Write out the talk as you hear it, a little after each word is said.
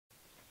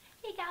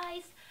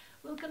guys!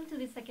 Welcome to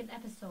the second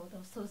episode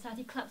of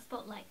Society Club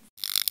Spotlight.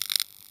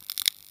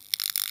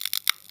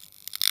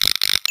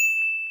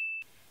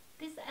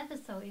 This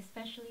episode is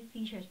specially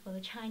featured for the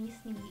Chinese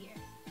New Year.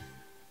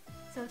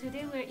 So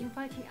today we're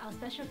inviting our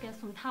special guest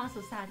from Tao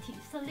Society,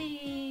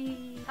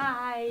 Celine.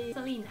 Hi!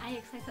 Celine, are you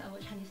excited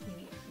about Chinese New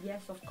Year?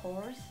 Yes, of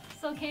course.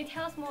 So can you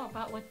tell us more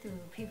about what do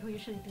people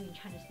usually do in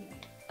Chinese New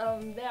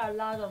Year? There are a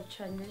lot of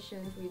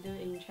traditions we do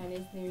in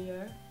Chinese New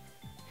Year.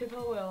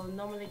 People will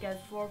normally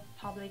get 4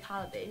 public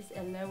holidays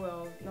and they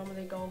will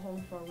normally go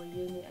home for a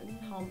reunion,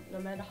 no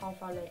matter how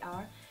far they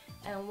are.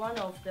 And one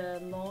of the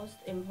most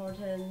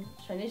important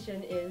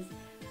tradition is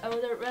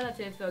older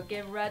relatives will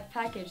give red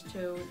package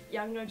to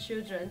younger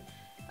children.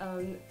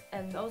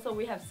 And also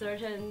we have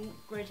certain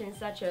greetings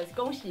such as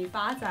恭喜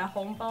发财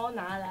红包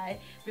拿来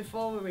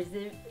before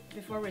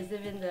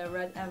receiving the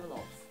red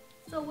envelopes.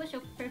 So what's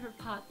your favorite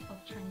part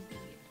of Chinese New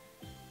Year?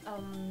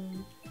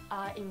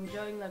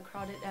 Enjoying the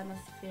crowded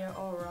atmosphere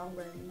all around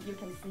when you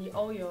can see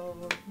all your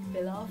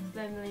beloved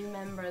family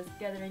members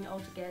gathering all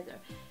together.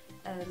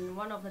 And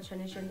one of the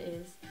tradition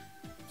is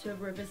to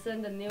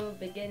represent the new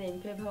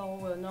beginning. People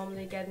will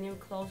normally get new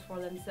clothes for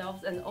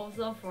themselves and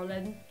also for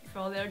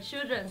their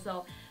children.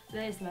 So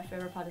that is my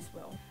favorite part as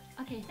well.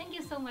 Okay, thank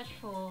you so much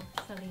for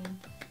Celine.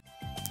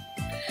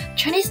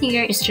 Chinese New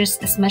Year is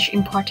just as much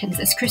important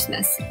as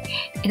Christmas.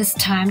 It is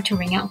time to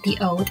ring out the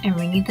old and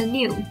ring in the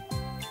new.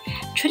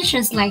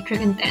 Traditions like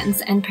dragon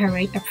dance and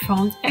parade are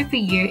performed every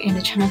year in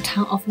the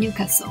Chinatown of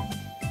Newcastle.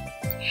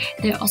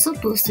 There are also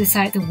booths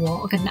beside the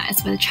wall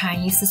organized by the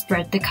Chinese to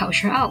spread the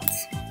culture out.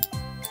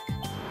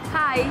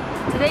 Hi,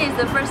 today is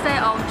the first day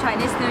of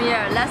Chinese New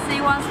Year. Let's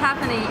see what's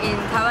happening in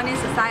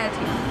Taiwanese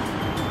society.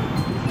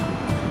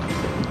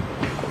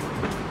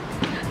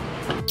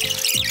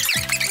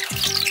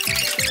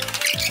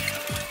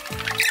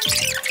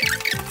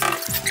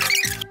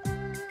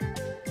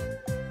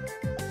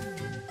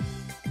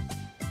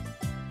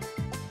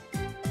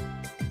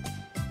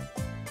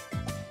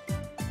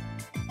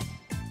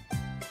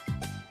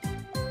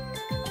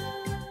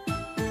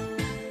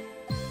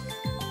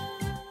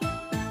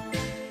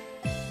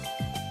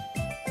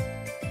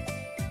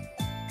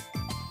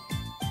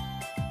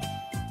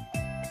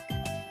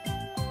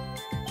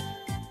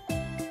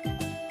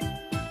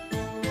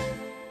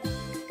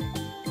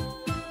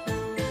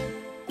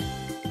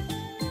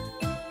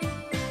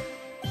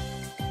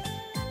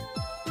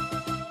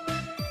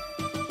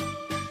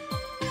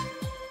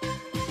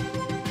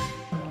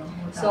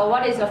 So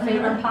what is your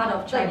favorite part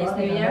of Chinese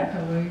New Year?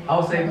 I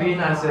would say being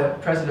as a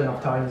president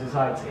of Taiwanese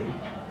society,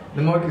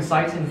 the more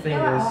exciting thing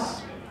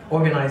is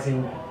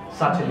organizing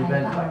such an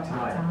event like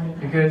tonight.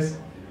 Because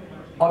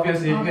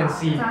obviously you can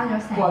see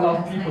quite a lot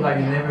of people that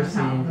you never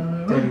see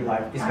in daily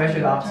life,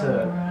 especially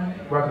after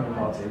working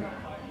about it.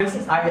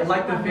 Because I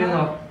like the feeling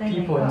of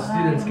people and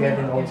students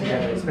getting all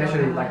together,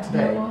 especially like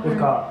today. We've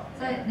got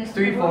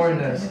 3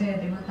 foreigners,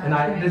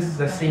 and this is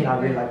the scene I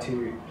really like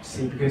to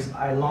see because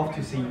I love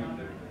to see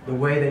the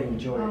way they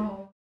enjoy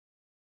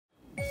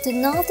it. The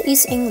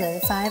Northeast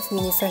England 5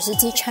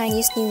 University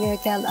Chinese New Year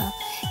Gala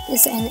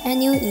is an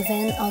annual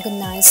event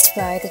organized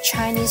by the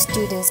Chinese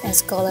Students and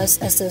Scholars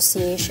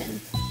Association.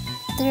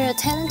 There are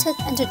talented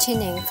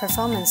entertaining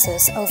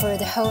performances over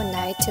the whole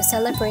night to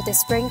celebrate the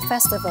Spring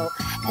Festival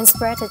and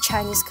spread the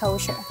Chinese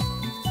culture.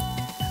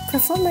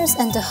 Performers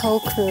and the whole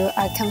crew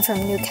are come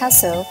from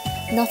Newcastle,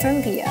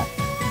 Northumbria,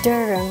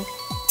 Durham,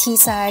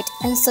 Teesside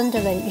and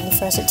Sunderland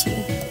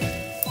University.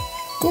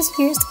 This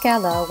year's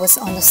gala was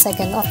on the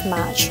 2nd of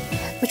March,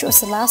 which was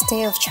the last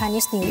day of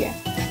Chinese New Year,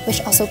 which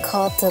also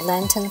called the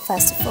Lantern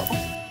Festival.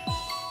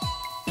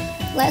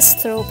 Let's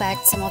throw back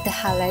some of the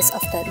highlights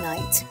of that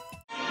night.